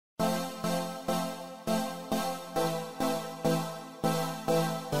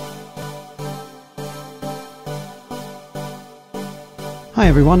Hi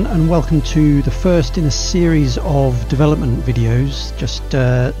everyone, and welcome to the first in a series of development videos. Just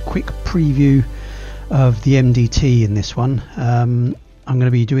a quick preview of the MDT in this one. I'm going to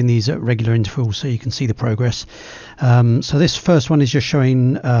be doing these at regular intervals so you can see the progress. So this first one is just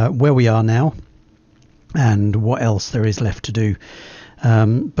showing where we are now and what else there is left to do.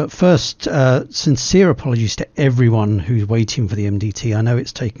 But first, sincere apologies to everyone who's waiting for the MDT. I know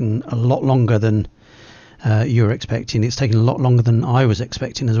it's taken a lot longer than you're expecting. It's taken a lot longer than I was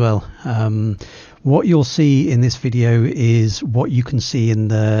expecting as well. What you'll see in this video is what you can see in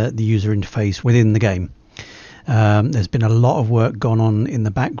the user interface within the game. There's been a lot of work gone on in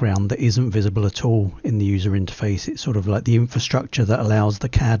the background that isn't visible at all in the user interface. It's sort of like the infrastructure that allows the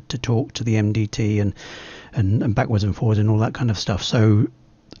CAD to talk to the MDT and backwards and forwards and all that kind of stuff. So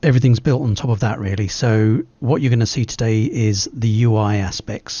everything's built on top of that really. So what you're going to see today is the UI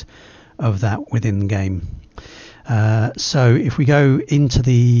aspects of that within the game. So if we go into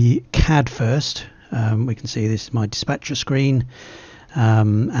the CAD first, we can see this is my dispatcher screen,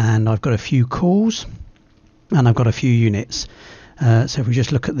 and I've got a few calls and I've got a few units. So if we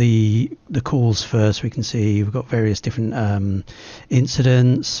just look at the calls first, we can see we've got various different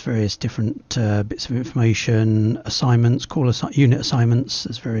incidents, various different bits of information, assignments, unit assignments.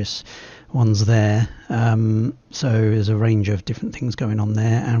 There's various ones there. So there's a range of different things going on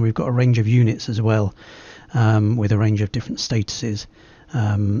there, and we've got a range of units as well, with a range of different statuses.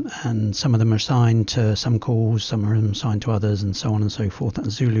 And some of them are assigned to some calls, some are assigned to others, and so on and so forth. That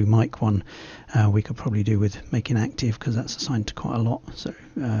Zulu mic one we could probably do with making active, because that's assigned to quite a lot. So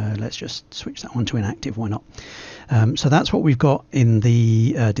let's just switch that one to inactive, why not? So that's what we've got in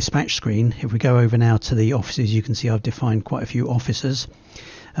the dispatch screen. If we go over now to the offices, you can see I've defined quite a few officers,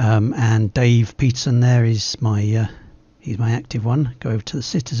 and Dave Peterson there is my he's my active one. Go over to the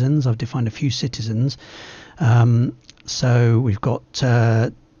citizens. I've defined a few citizens. So we've got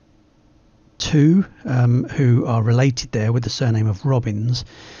two who are related there with the surname of Robbins.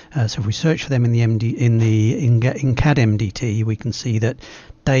 So if we search for them in the in CAD MDT, we can see that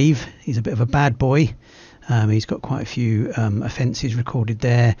Dave, he's a bit of a bad boy. He's got quite a few offences recorded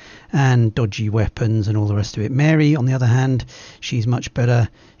there, and dodgy weapons and all the rest of it. Mary, on the other hand, she's much better.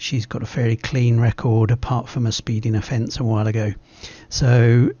 She's got a fairly clean record, apart from a speeding offence a while ago.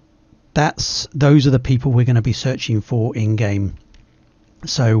 So those are the people we're going to be searching for in game.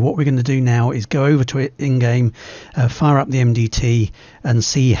 So what we're going to do now is go over to it in game, fire up the MDT, and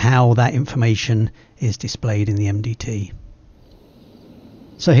see how that information is displayed in the MDT.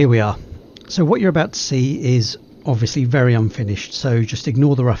 So here we are. So what you're about to see is obviously very unfinished, so just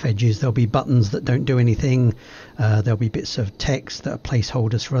ignore the rough edges. There'll be buttons that don't do anything, there'll be bits of text that are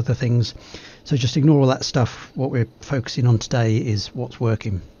placeholders for other things, so just ignore all that stuff. What we're focusing on today is what's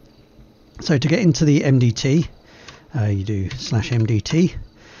working. So to get into the MDT, you do /MDT,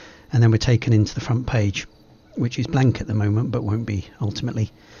 and then we're taken into the front page, which is blank at the moment but won't be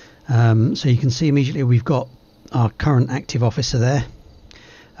ultimately. So you can see immediately we've got our current active officer there,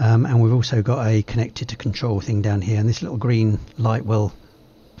 and we've also got a connected to control thing down here, and this little green light will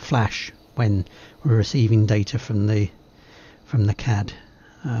flash when we're receiving data from the CAD.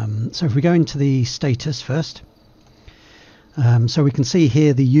 So if we go into the status first, so we can see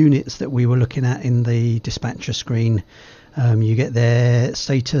here the units that we were looking at in the dispatcher screen. You get their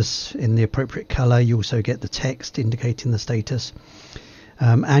status in the appropriate colour. You also get the text indicating the status,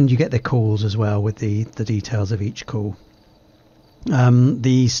 and you get their calls as well with the details of each call.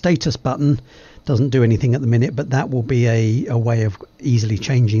 The status button doesn't do anything at the minute, but that will be a way of easily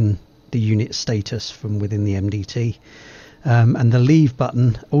changing the unit status from within the MDT. And the leave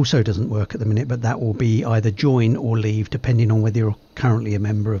button also doesn't work at the minute, but that will be either join or leave depending on whether you're currently a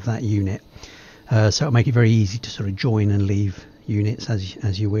member of that unit. So it'll make it very easy to sort of join and leave units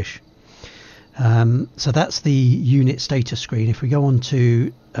as you wish. So that's the unit status screen. If we go on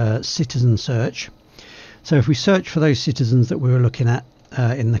to citizen search, so if we search for those citizens that we were looking at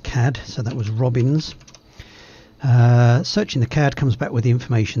in the CAD, so that was Robbins, searching the CAD comes back with the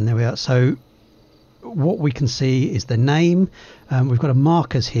information. There we are. So what we can see is the name. We've got a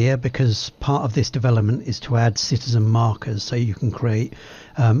markers here because part of this development is to add citizen markers, so you can create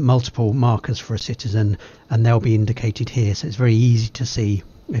multiple markers for a citizen, and they'll be indicated here, so it's very easy to see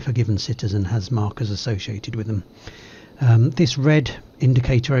if a given citizen has markers associated with them. This red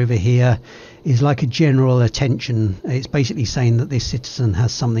indicator over here is like a general attention. It's basically saying that this citizen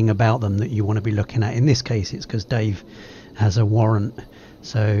has something about them that you want to be looking at. In this case it's because Dave has a warrant,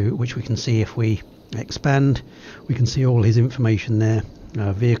 so which we can see if we expand. We can see all his information there,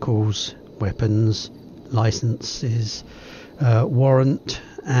 vehicles, weapons, licenses, warrant,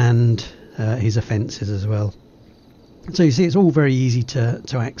 and his offences as well. So you see, it's all very easy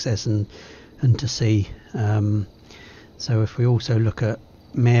to access and to see. So if we also look at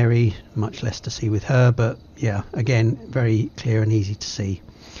Mary, much less to see with her, but yeah, again, very clear and easy to see.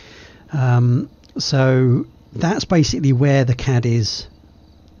 So that's basically where the CAD is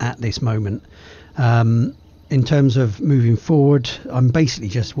at this moment. In terms of moving forward, I'm basically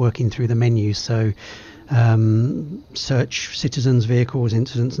just working through the menus, so search, citizens, vehicles,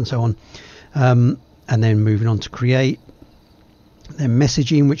 incidents, and so on, and then moving on to create. Then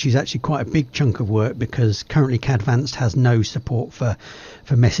messaging, which is actually quite a big chunk of work, because currently CAD Advanced has no support for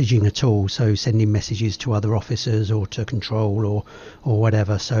messaging at all, so sending messages to other officers or to control or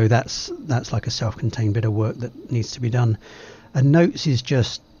whatever. So that's like a self-contained bit of work that needs to be done. And notes is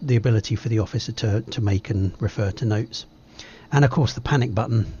just the ability for the officer to make and refer to notes. And of course the panic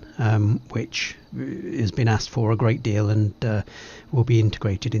button, which has been asked for a great deal and will be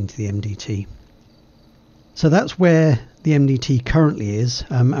integrated into the MDT. So that's where the MDT currently is.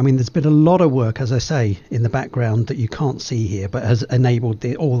 I mean, there's been a lot of work, as I say, in the background that you can't see here, but has enabled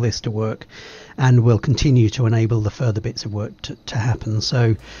all this to work, and will continue to enable the further bits of work to happen.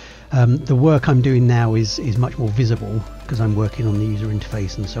 So the work I'm doing now is much more visible, because I'm working on the user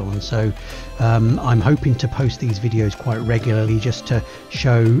interface and so on. So I'm hoping to post these videos quite regularly, just to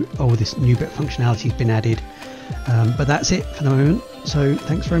show, this new bit of functionality has been added. But that's it for the moment. So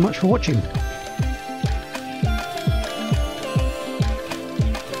thanks very much for watching.